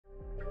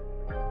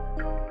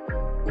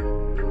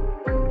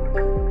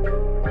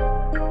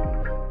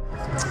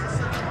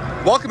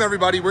Welcome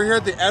everybody. We're here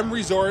at the M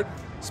Resort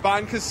Spa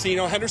and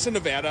Casino, Henderson,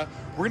 Nevada.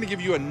 We're going to give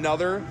you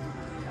another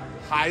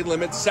high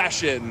limit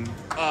session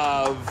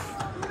of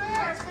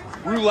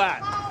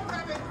roulette.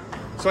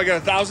 So I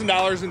got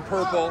 $1,000 in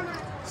purple,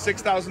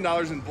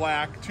 $6,000 in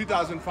black,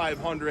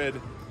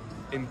 $2,500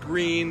 in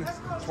green,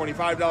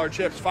 $25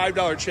 chips,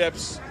 $5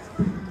 chips.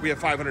 We have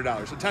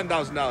 $500, so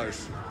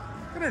 $10,000.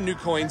 Got our new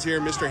coins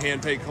here, Mr.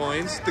 Handpay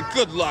coins, the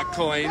good luck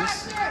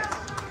coins.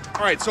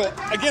 All right, so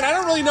again, I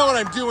don't really know what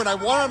I'm doing. I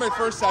won on my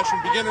first session,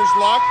 beginner's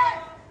luck.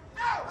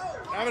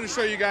 I'm going to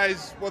show you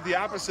guys what the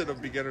opposite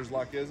of beginner's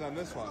luck is on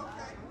this one.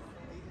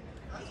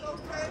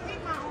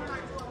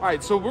 All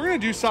right, so we're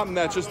going to do something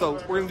that's just we're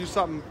going to do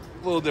something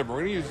a little different.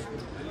 We're going to use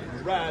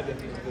red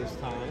this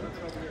time.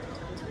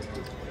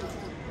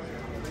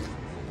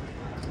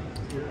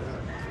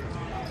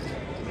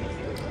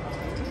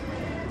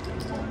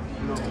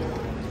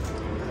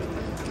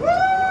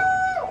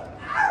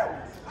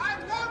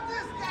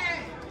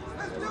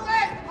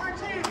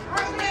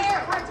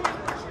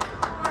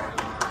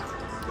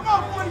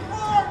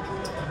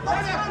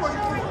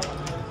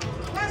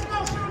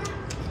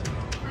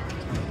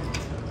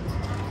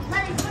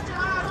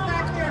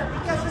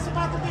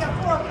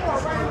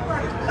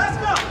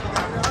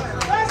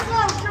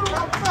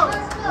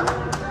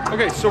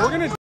 Okay, so we're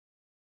gonna do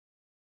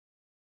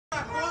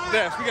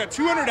this. We got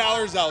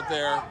 $200 out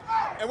there,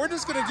 and we're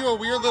just gonna do a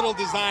weird little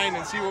design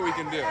and see what we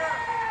can do.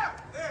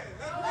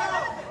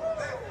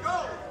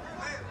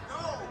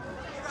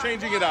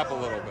 Changing it up a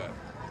little bit.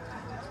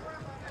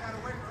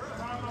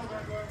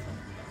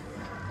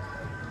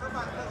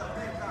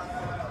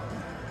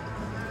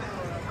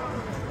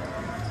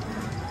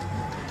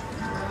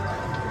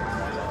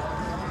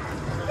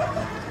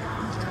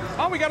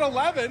 Oh, we got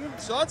 11,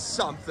 so that's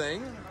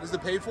something. Does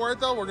it pay for it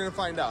though? We're gonna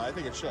find out. I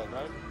think it should,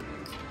 right?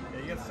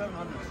 Yeah, you got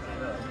 700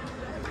 signed up.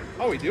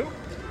 Oh, we do?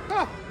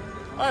 Huh.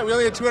 All right, we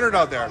only had 200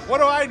 out there. What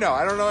do I know?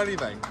 I don't know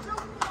anything.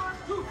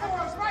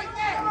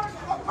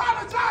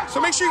 So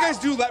make sure you guys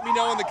do let me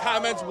know in the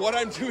comments what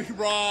I'm doing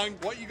wrong,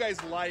 what you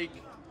guys like,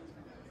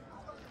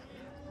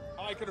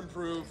 how I could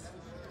improve.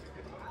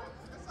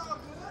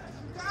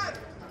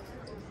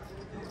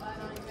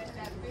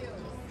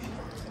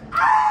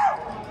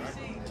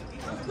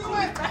 All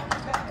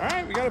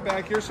right, we got it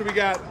back here. So we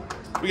got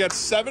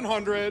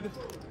 700.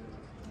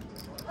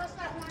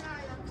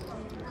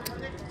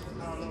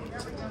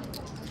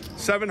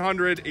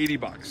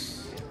 $780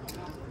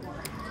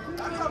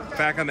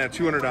 back on that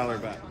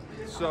 $200 bet.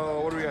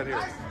 So what do we got here?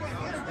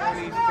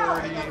 20,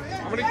 30.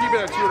 I'm gonna keep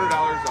it at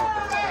 $200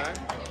 out there.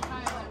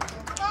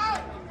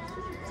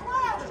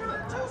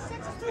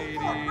 Okay. 80.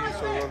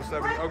 So we have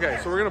 70. Okay,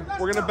 so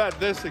we're gonna bet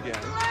this again.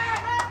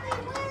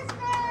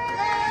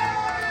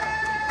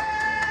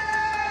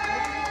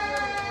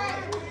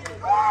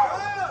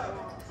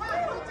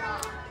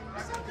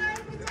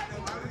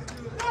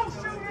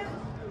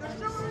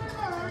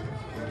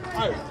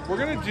 All right, we're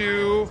gonna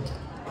do.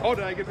 Oh,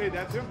 did I get paid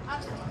that too?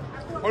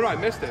 Oh no, I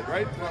missed it.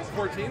 Right? No, it's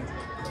 14.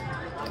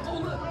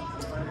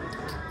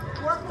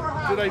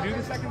 Did I do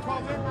the second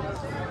 12 there?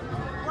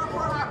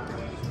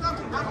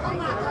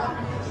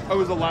 Oh, it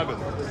was 11.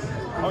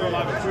 Oh,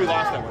 11. So we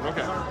lost that one.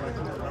 Okay.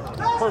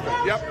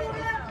 Perfect. Yep.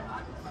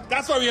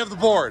 That's why we have the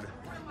board.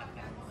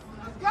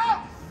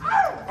 All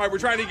right, we're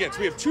trying it again.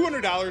 So we have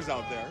 $200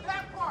 out there.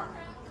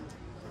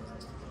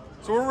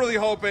 So we're really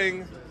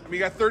hoping. We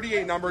got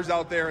 38 numbers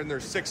out there, and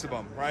there's 6 of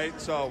them, right?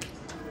 So.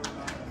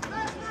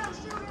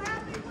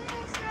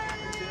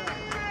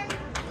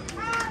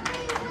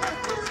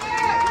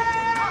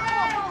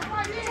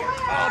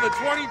 Oh, the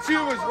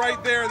 22 was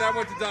right there, and that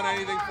wouldn't have done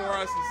anything for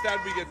us. Instead,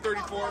 we get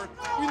 34.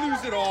 We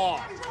lose it all.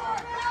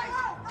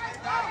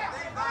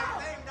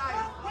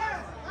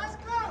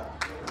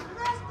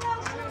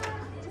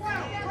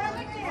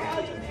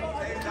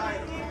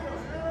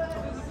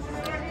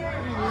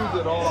 We lose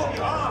it all.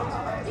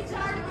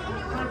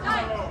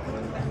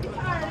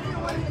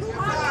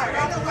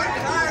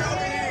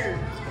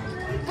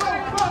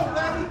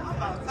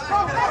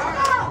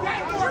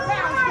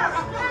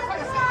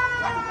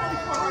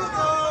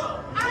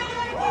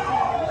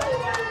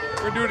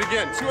 We're gonna do it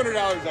again.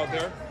 $200 out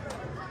there.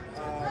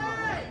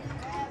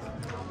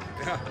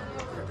 Yeah.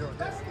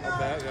 Not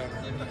bad, yeah.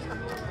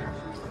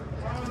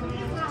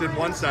 Did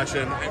one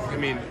session. I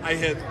mean, I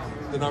hit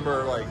the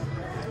number like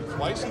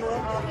twice in a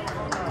row.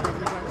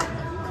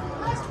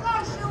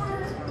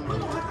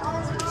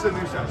 It's a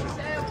new session.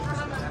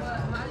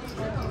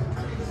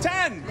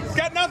 10!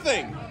 Got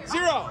nothing!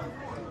 0!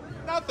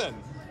 Nothing.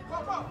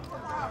 All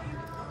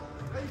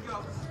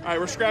right,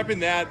 we're scrapping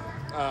that.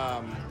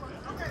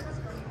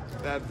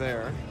 That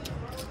there.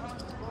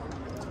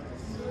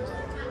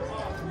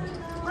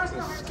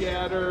 The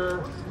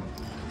scatter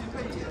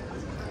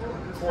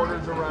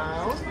quarters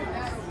around.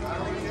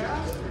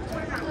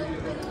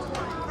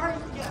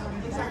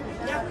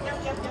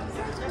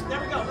 There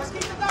we go. Let's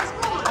keep the dice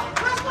going.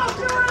 Let's go,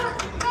 Shooter!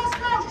 Let's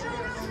go,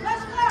 Shooter!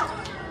 Let's go!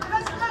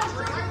 Let's go,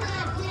 Shooter!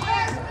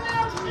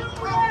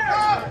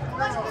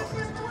 Let's get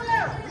this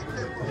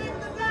 12! Keep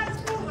the dice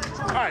moving,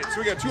 Shooter! All right, so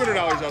we got $200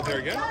 out there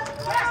again.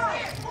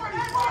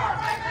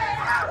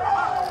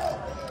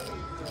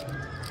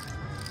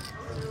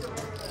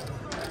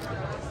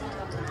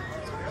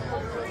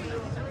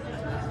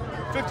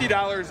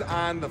 $50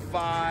 on the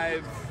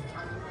 5.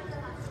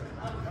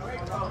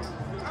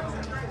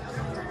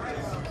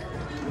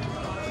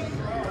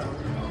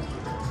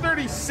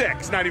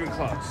 $36, not even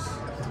close.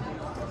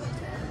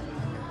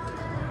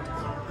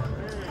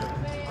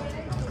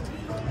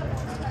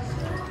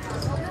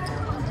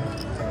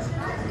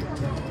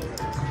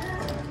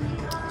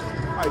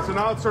 All right, so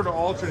now it's sort of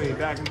alternating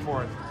back and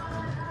forth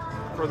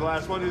for the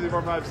last 1, 2, 3,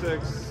 4, 5,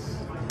 6.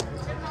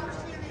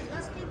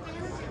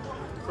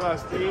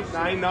 Last 8,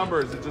 9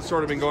 numbers, it's just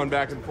sort of been going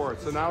back and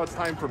forth. So now it's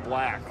time for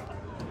black.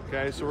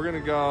 Okay, so we're gonna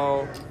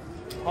go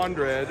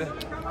 100,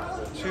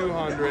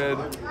 200,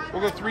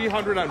 we'll go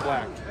 300 on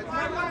black.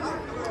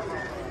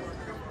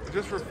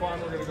 Just for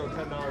fun, we're gonna go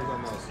 $10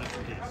 on those.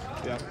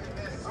 Yeah.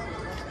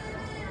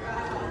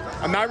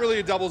 I'm not really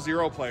a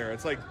 00 player.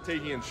 It's like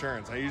taking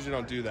insurance. I usually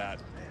don't do that.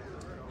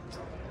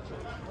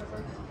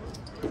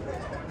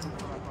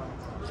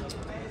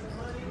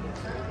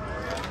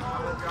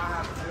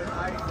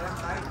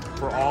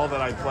 For all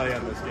that I play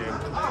on this game.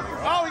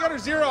 Oh, we got our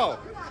 0.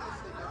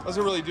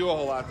 Doesn't really do a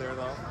whole lot there,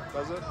 though,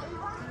 does it?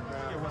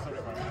 Yeah.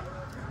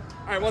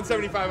 All right,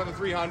 175 on the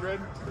 300.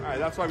 All right,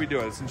 that's why we do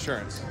it. It's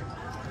insurance.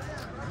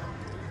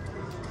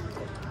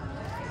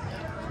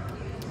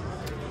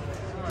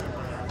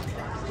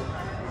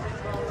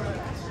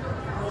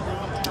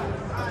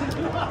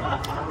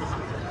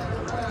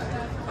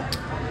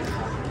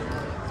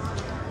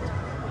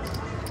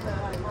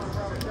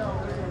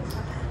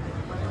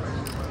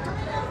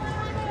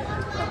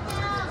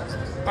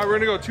 All right, we're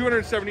gonna go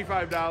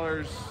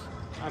 $275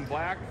 on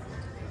black,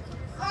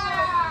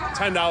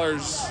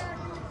 $10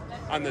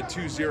 on the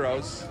 2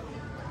 zeros.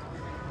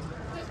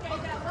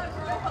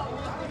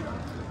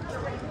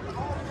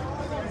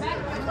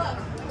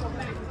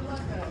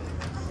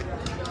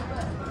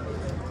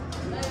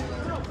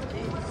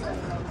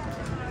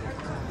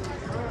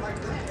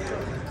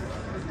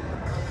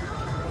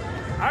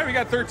 All right, we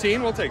got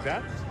 13. We'll take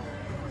that.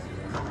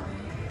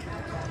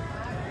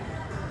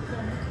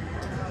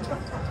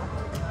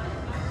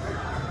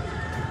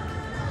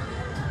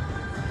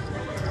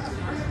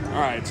 All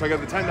right, so I got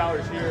the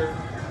 $10 here.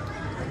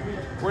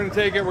 We're gonna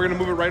take it, we're gonna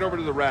move it right over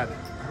to the red.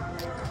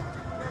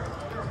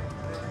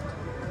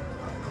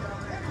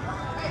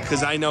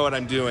 Because I know what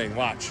I'm doing,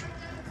 watch.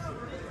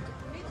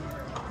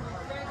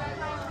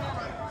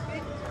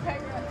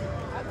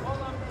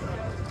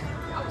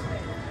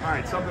 All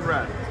right, something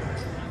red.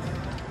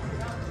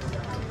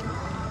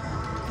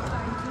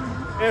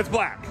 And it's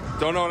black.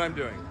 Don't know what I'm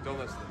doing, don't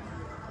listen.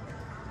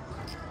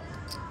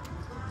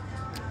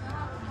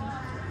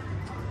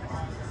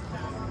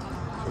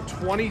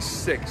 So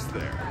 26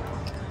 there.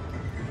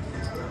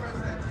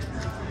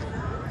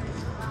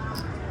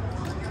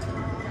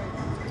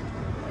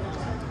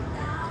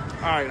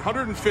 All right,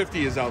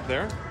 150 is out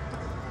there.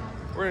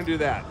 We're gonna do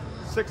that.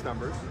 6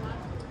 numbers.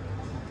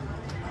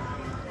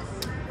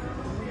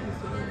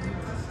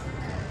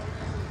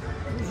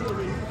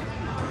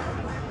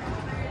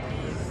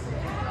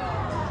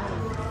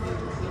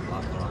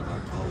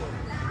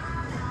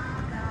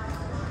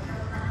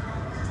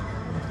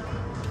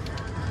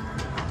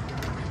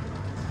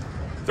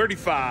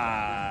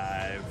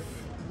 $35.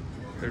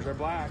 There's our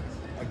black.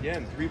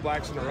 Again, 3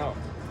 blacks in a row.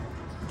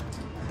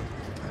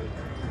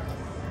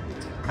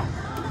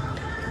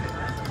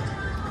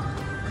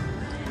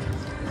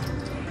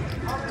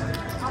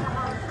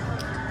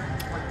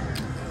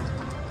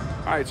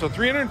 All right, so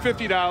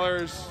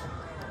 $350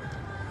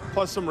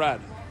 plus some red,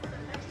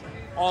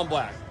 all in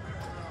black.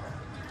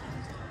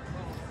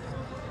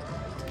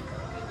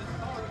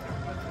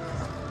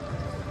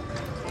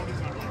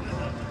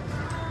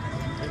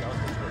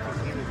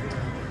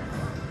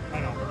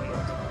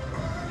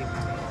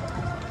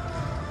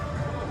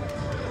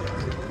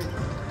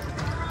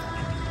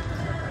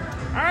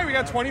 All right, we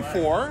got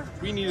 24.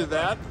 We needed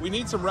that. We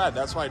need some red.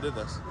 That's why I did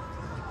this.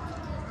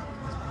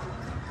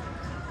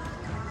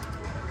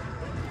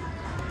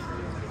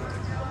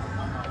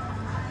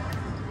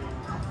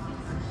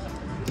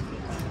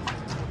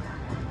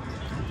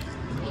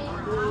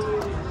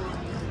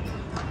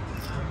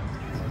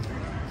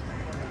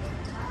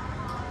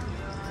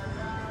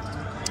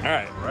 All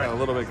right, got a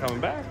little bit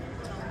coming back.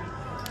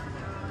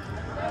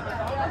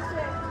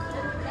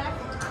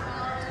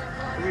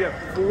 We got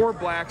 4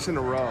 blacks in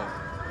a row.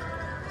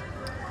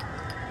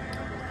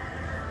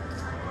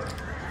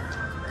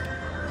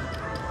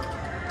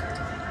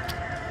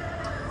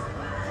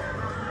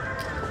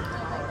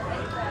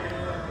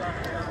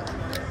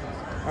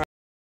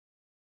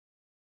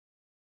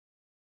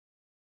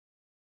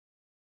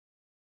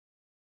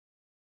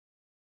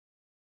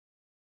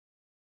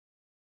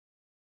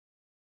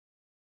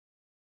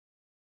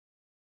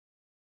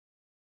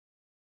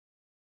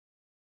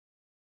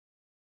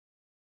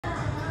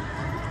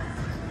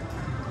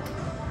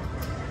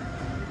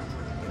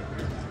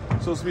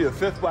 So this will be the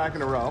 5th black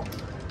in a row.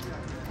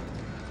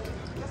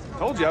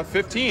 Told you,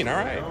 15, all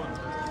right.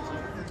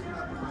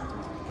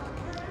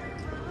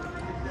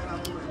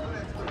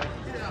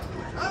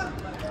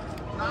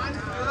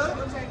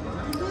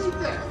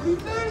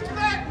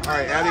 All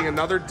right, adding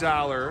another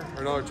 $1 or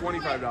another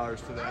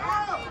 $25 to that.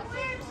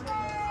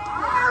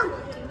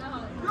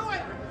 Do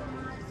it.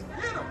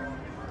 Get him.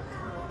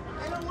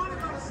 They don't want to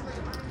go to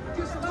sleep.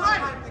 Get some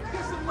money.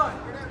 Get some money.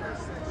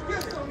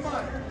 Get some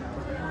money.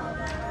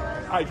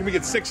 All right, can we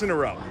get 6 in a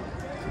row?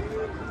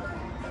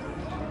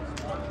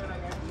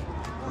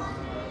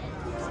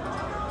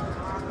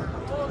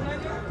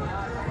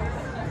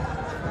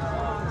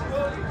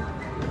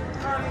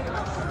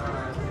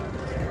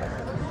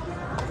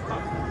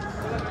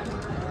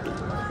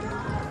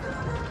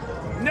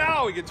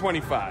 Now we get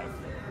 25.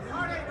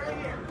 Right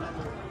here.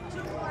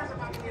 2 cars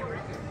about to get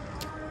right here.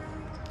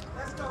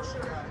 Let's go,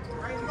 sugar.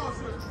 Right here.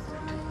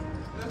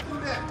 Let's do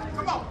that.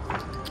 Come on.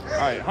 All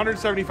right,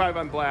 175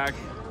 on black.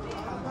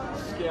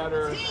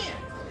 Scatter. 10.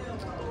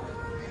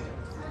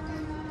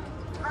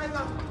 Right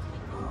up.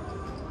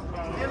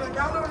 And look,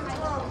 y'all know the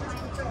club.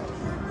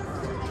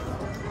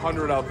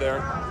 100 out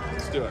there.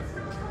 Let's do it.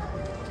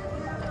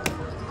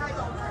 Right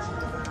up.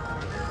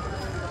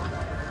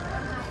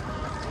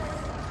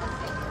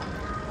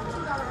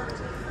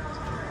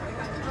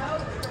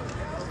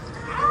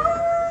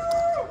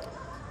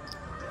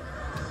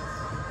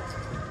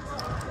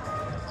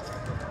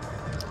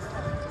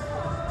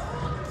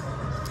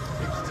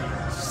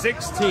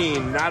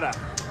 16, nada.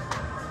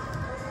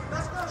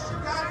 Let's go,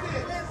 shoot. Got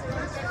it.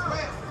 Let's go.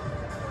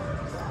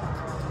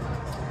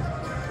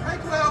 Hey,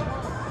 12.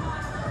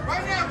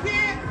 Right now,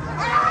 kid.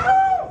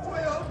 Oh!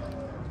 12.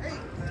 8.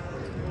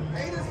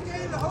 8 is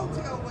getting the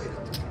hotel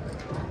waiter.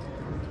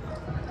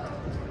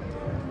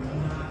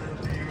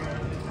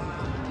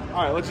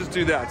 All right, let's just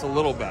do that. It's a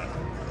little bet.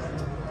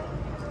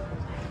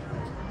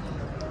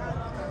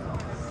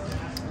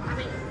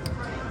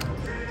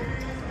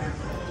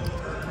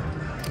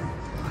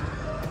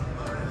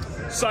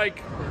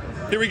 Psych.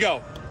 Here we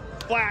go.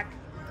 Black.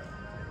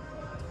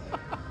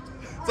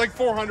 It's like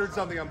 400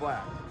 something on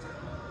black.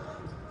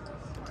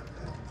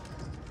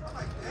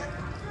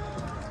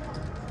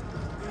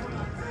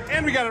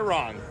 And we got it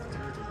wrong.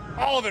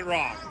 All of it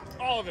wrong.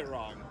 All of it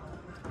wrong.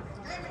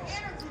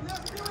 Energy,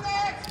 let's do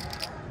that.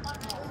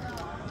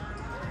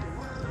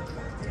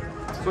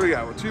 So we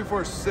got 2,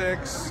 4,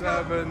 6,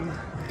 7,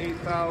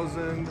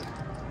 8,000. All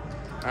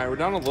right, we're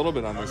down a little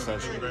bit on this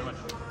session. Thank you very much.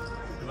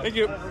 Thank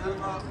you.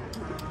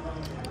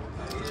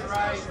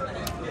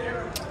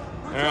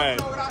 All right,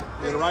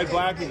 we're gonna ride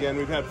black again.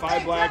 We've had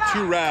 5 black,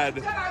 2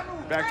 red.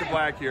 Back to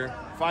black here.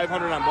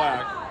 500 on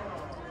black.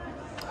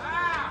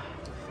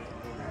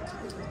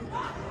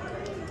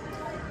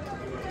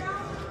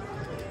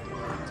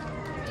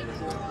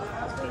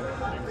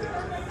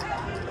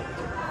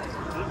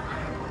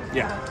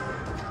 Yeah.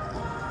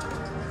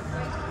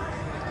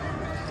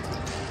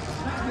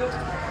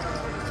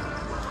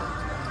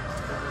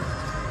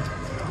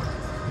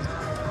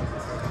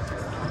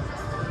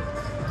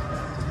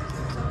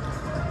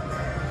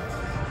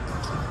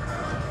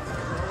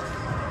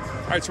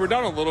 All right, so we're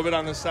down a little bit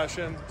on this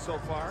session so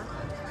far.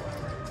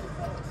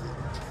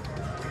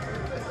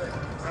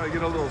 Gotta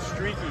get a little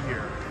streaky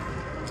here.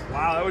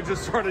 Wow, that was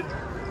just sort of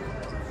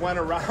went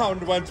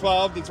around, went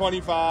 12 to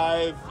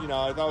 25. You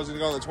know, I thought it was gonna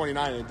go to the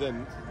 29, and it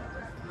didn't.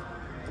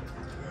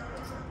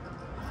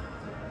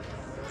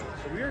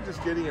 So we are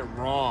just getting it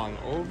wrong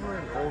over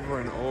and over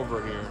and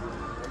over here.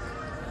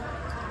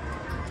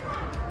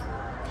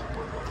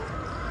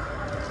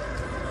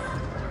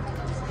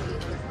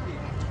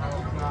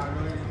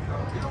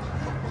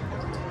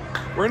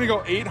 We're gonna go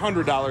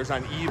 $800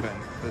 on even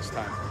this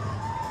time.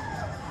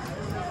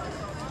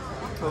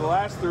 So the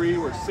last 3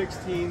 were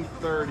 16,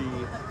 30,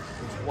 and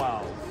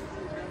 12.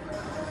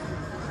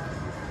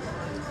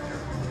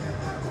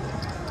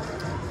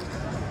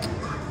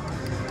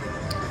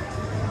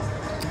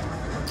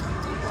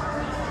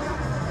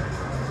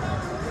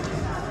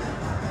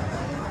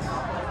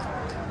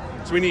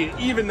 So we need an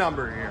even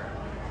number here.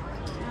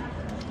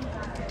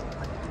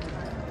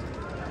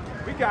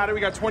 We got it. We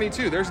got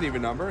 22. There's an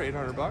even number.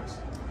 800 bucks.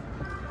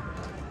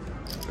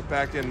 Put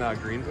back in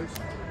green, please.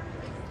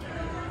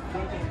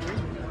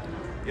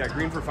 Yeah,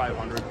 green for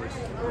 500, please.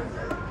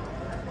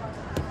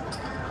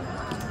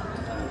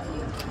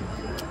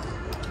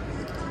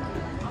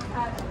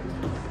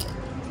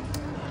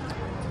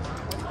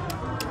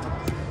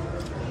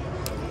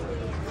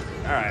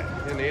 All right,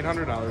 getting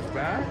 $800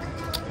 back.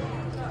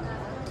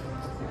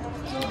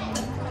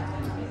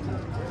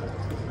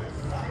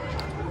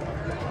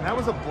 That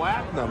was a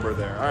black number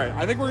there. All right,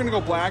 I think we're gonna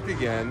go black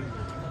again.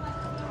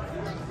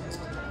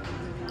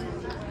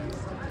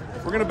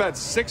 We're gonna bet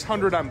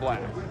 600 on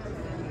black.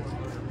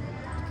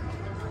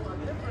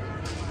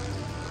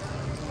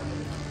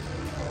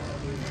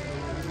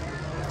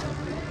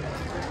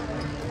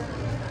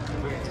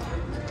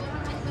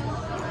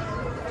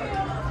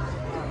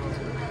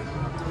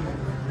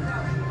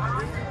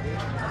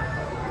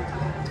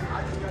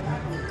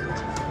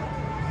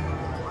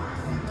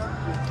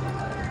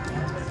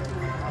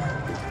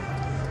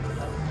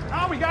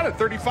 Oh, we got it,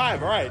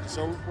 35. All right,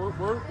 so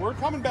we're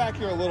coming back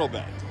here a little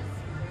bit.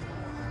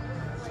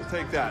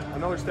 Take that.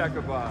 Another stack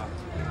of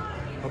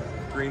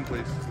green,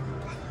 please.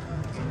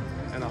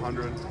 And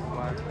 100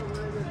 black.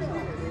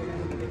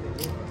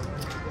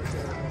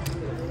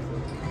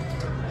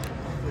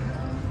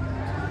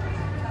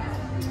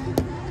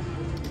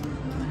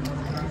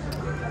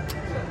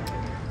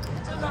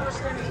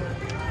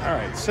 All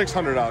right,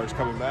 $600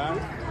 coming back.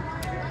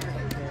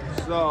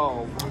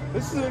 So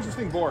this is an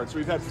interesting board. So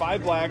we've had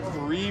 5 black,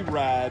 3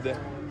 red,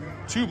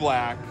 2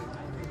 black.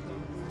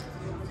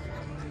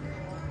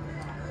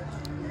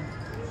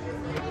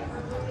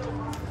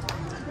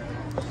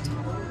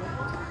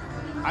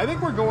 I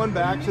think we're going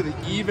back to the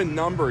even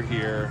number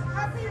here.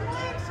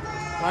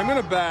 I'm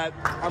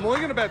only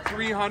gonna bet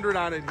 300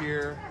 on it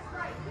here.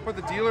 Put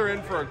the dealer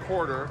in for a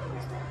quarter.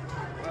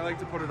 I like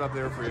to put it up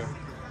there for you.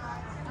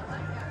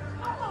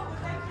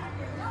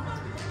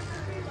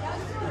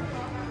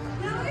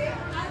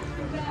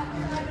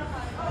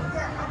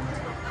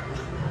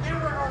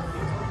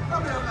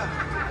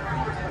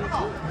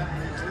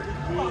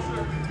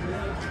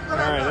 All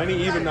right,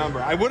 any even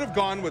number. I would have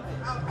gone with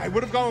black. I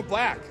would have gone with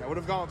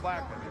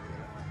black.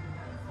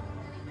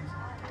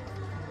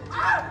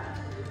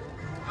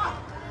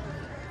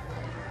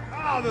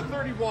 Oh, the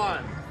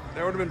 31.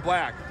 That would have been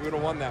black. We would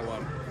have won that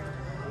one.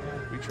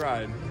 We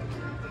tried.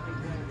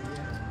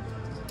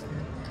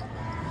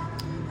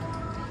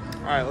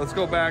 All right, let's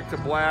go back to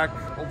black.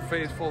 Old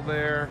Faithful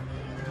there.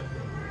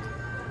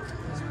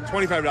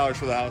 $25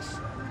 for the house.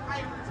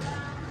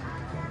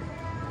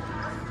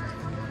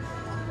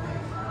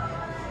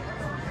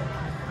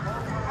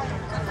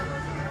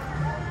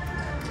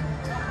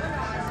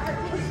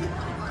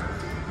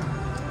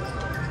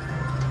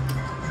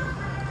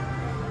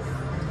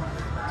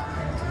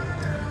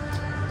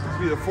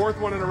 Be the 4th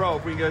one in a row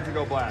if we can get it to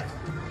go black.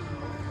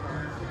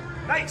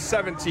 Nice.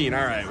 17.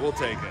 All right, we'll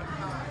take it.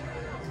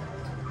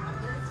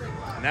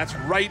 And that's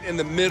right in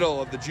the middle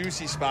of the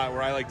juicy spot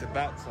where I like to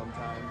bet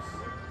sometimes.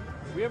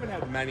 We haven't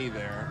had many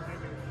there.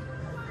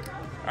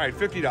 All right,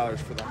 $50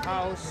 for the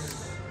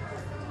house.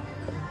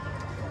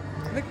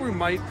 I think we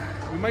might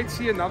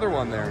see another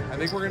one there. I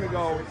think we're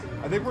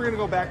gonna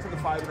go back to the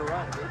 5 in a row.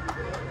 Back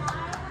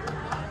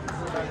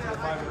to the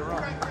 5 in a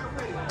row.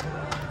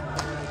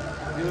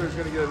 Dealer's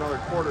going to get another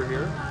quarter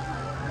here.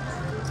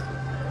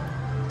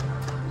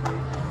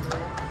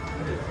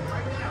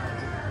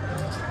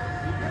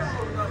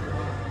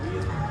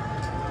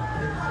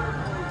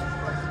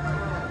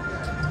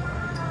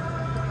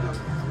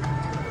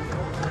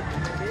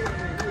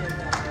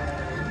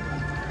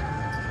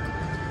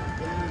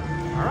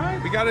 All right,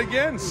 we got it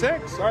again,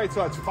 6. All right, so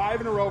that's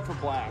 5 in a row for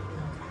black.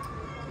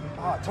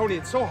 Ah, Tony,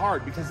 it's so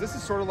hard because this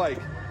is sort of like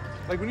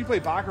when you play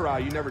Baccarat,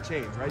 you never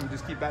change, right? You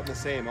just keep betting the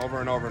same over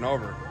and over and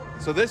over.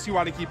 So this you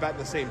want to keep betting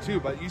the same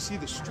too, but you see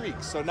the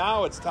streaks. So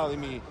now it's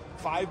telling me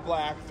 5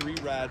 black, 3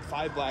 red,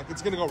 5 black.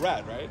 It's going to go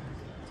red, right?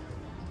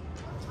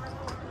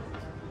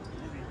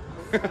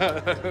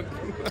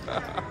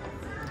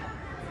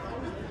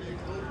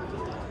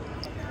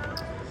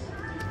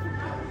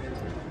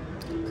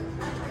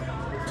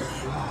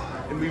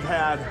 And we've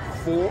had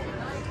 4.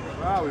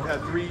 Wow, we've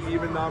had 3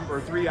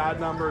 3 odd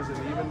numbers and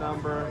an even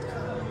number.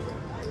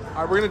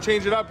 All right, we're going to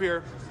change it up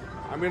here.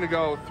 I'm going to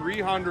go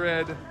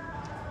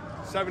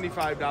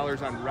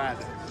 $375 on red.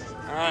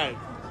 All right,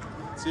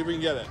 let's see if we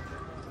can get it.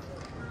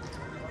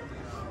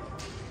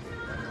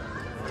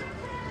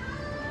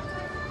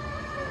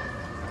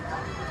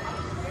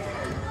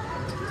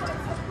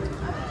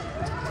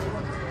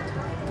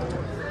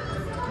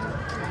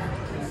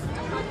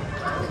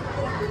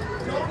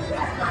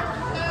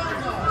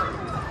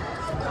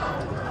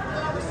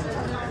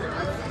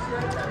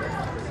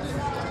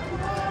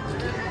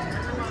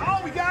 Oh,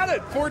 we got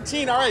it,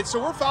 14. All right,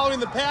 so we're following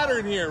the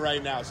pattern here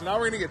right now. So now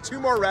we're going to get 2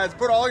 more reds.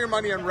 Put all your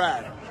money on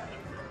red.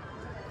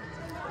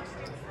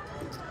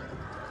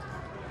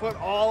 Put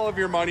all of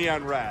your money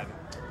on red.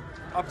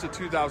 Up to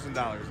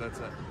 $2,000, that's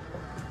it.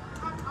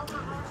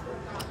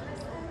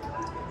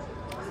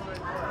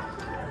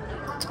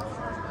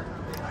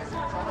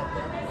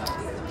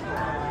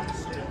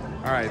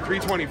 All right,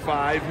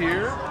 325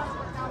 here.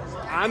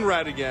 On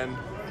red again.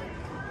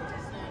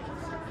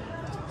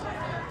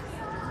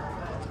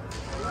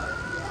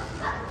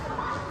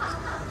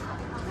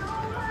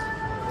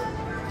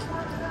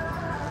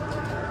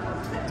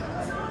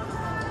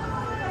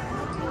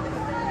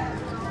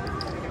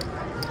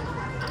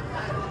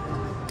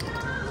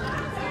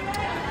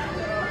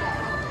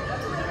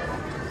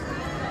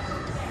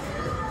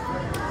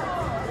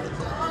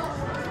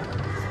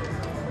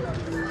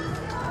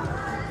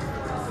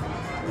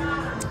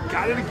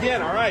 Got it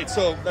again. All right,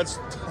 so that's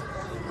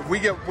we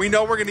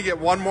know we're going to get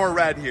 1 more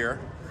red here.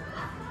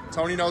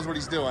 Tony knows what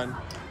he's doing.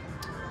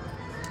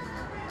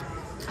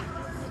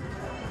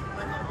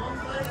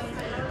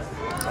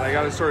 But I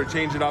got to sort of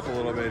change it up a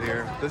little bit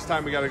here. This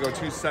time we got to go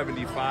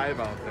 275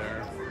 out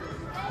there.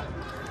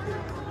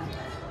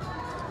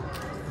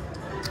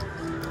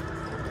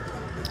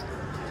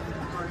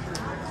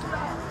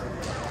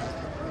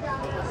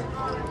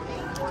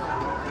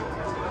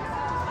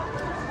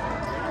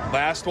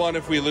 Last one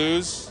if we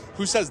lose.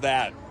 Who says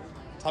that?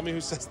 Tell me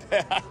who says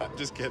that.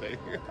 Just kidding.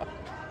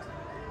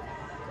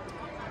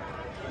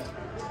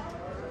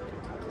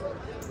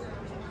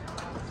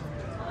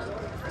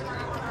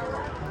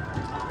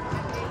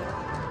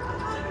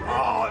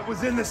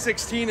 was in the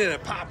 16 and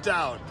it popped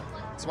out.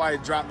 That's why I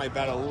dropped my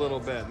bet a little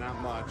bit,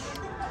 not much.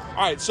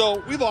 All right, so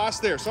we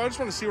lost there. So I just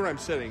want to see where I'm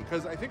sitting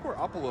because I think we're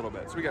up a little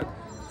bit. So we got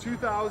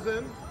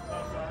 2,000,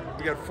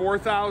 we got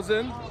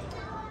 4,000,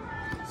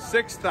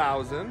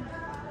 6,000,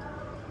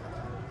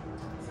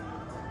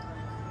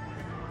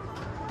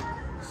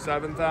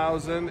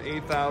 7,000,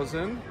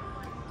 8,000.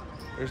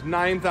 There's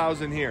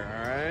 9,000 here,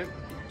 all right?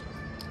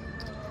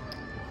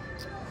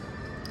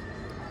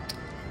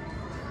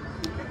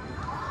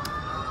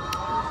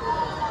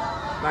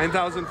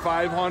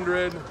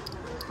 $9,500,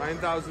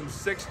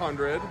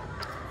 9,600.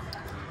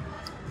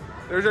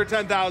 There's our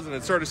 10,000.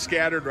 It's sort of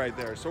scattered right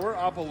there. So we're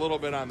up a little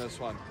bit on this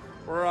one.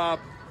 We're up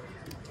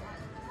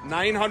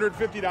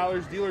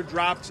 $950. Dealer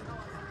dropped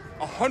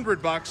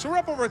 $100. So we're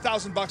up over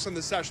 $1,000 on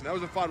this session. That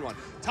was a fun one.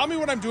 Tell me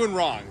what I'm doing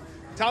wrong.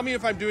 Tell me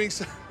if I'm doing.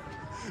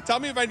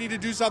 Tell me if I need to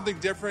do something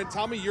different.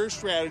 Tell me your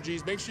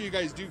strategies. Make sure you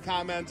guys do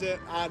comment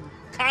and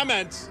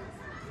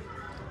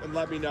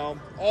let me know.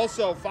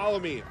 Also,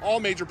 follow me all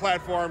major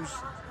platforms.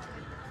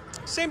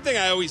 Same thing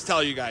I always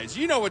tell you guys.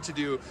 You know what to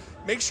do.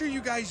 Make sure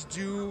you guys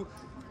do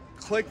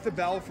click the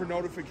bell for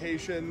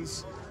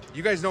notifications.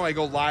 You guys know I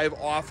go live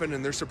often,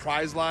 and they're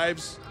surprise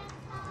lives.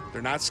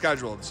 They're not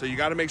scheduled. So you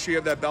got to make sure you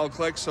have that bell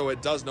clicked so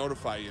it does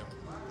notify you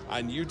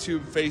on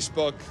YouTube,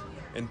 Facebook,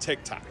 and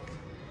TikTok.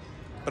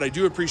 But I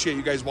do appreciate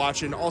you guys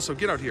watching. Also,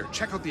 get out here.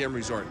 Check out the M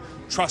Resort.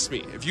 Trust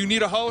me, if you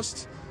need a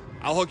host,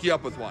 I'll hook you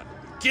up with one.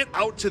 Get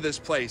out to this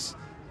place.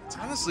 It's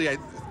honestly, it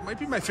might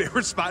be my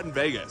favorite spot in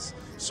Vegas.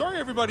 Sorry,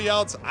 everybody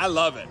else. I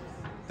love it.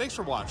 Thanks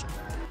for watching.